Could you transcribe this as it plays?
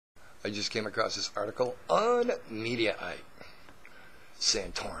I just came across this article on Mediaite.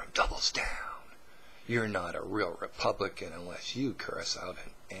 Santorum doubles down. You're not a real Republican unless you curse out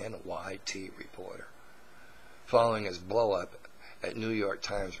an NYT reporter. Following his blow-up at New York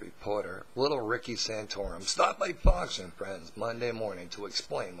Times reporter, little Ricky Santorum stopped by Fox and Friends Monday morning to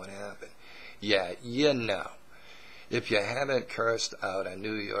explain what happened. Yeah, you know. If you haven't cursed out a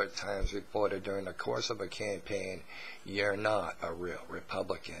New York Times reporter during the course of a campaign, you're not a real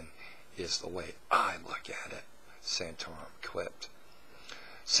Republican, is the way I look at it, Santorum quipped.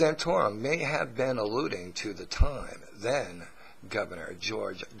 Santorum may have been alluding to the time then Governor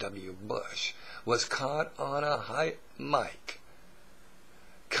George W. Bush was caught on a high mic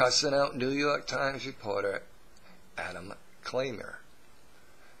cussing out New York Times reporter Adam Claymore.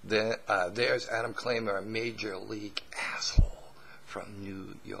 There's Adam Claymore, a major league asshole from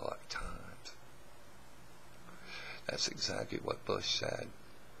New York Times. That's exactly what Bush said.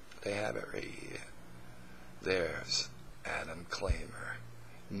 They have it right here. There's Adam Claymore,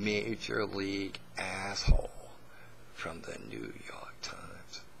 major league asshole from the New York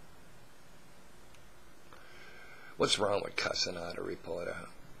Times. What's wrong with cussing out a reporter?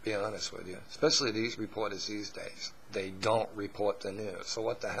 Be honest with you. Especially these reporters these days. They don't report the news. So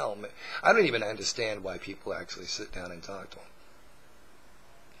what the hell? I don't even understand why people actually sit down and talk to them.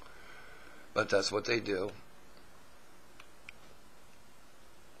 But that's what they do.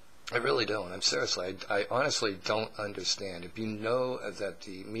 I really don't. I'm seriously, I honestly don't understand. If you know that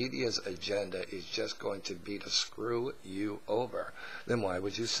the media's agenda is just going to be to screw you over, then why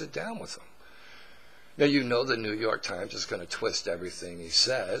would you sit down with them? Now, you know the New York Times is going to twist everything he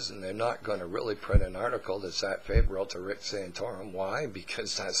says, and they're not going to really print an article that's that favorable to Rick Santorum. Why?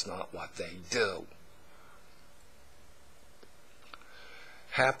 Because that's not what they do.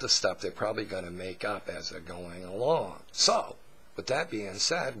 Half the stuff they're probably going to make up as they're going along. So, with that being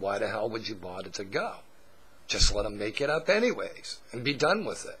said, why the hell would you bother to go? Just let them make it up anyways and be done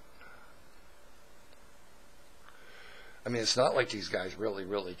with it. I mean, it's not like these guys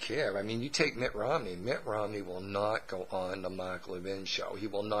really care. I mean, you take Mitt Romney. Mitt Romney will not go on the Mark Levin show. He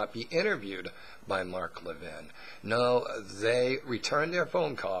will not be interviewed by Mark Levin. No, they returned their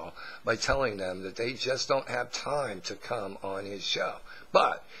phone call by telling them that they just don't have time to come on his show.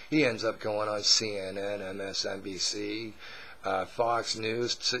 But he ends up going on CNN, MSNBC, Fox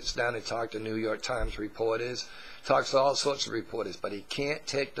News, sits down and talks to New York Times reporters, talks to all sorts of reporters, but he can't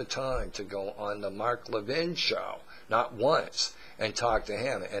take the time to go on the Mark Levin show, not once, and talk to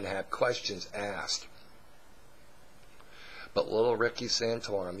him and have questions asked. But little Ricky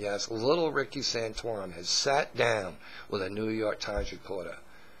Santorum, yes, little Ricky Santorum has sat down with a New York Times reporter.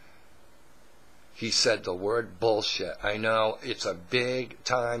 He said the word bullshit. I know, it's a big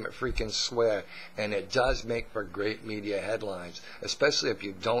time freaking swear, and it does make for great media headlines, especially if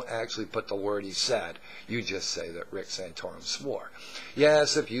you don't actually put the word he said. You just say that Rick Santorum swore.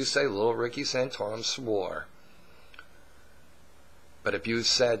 Yes, if you say little Ricky Santorum swore. But if you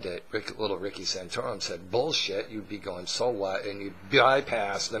said that little Ricky Santorum said bullshit, you'd be going, so what? And you'd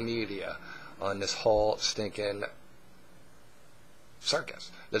bypass the media on this whole stinking circus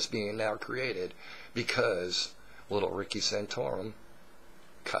that's being now created because little Ricky Santorum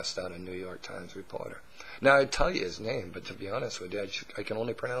cussed out a New York Times reporter. Now, I'd tell you his name, but to be honest with you, I can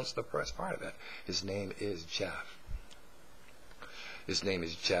only pronounce the first part of it. His name is Jeff. His name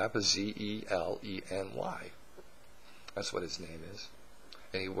is Jeff, Z-E-L-E-N-Y. That's what his name is.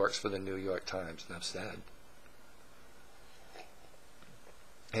 And he works for the New York Times, enough said.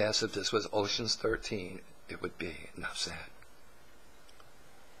 Yes, if this was Ocean's 13, it would be, enough said.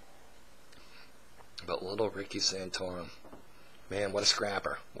 But little Ricky Santorum, man, what a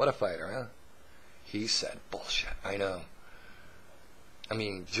scrapper. What a fighter, huh? He said bullshit. I know. I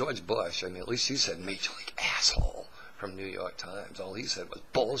mean, George Bush, at least he said major league asshole from New York Times. All he said was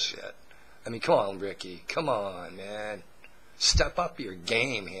bullshit. I mean, come on, Ricky. Come on, man. Step up your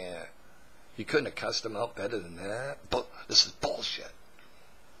game here. You couldn't have cussed him out better than that. This is bullshit.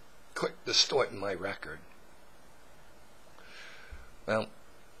 Quit distorting my record. Well,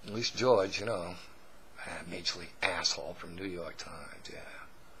 at least George, major league asshole from New York Times, yeah.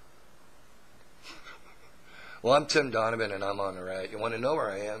 Well, I'm Tim Donovan, and I'm on the right. You want to know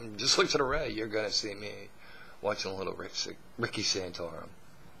where I am? Just look to the right. You're going to see me watching a little Ricky Santorum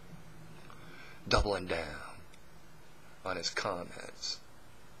doubling down on his comments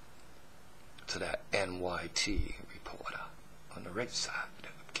to that NYT reporter on the right side.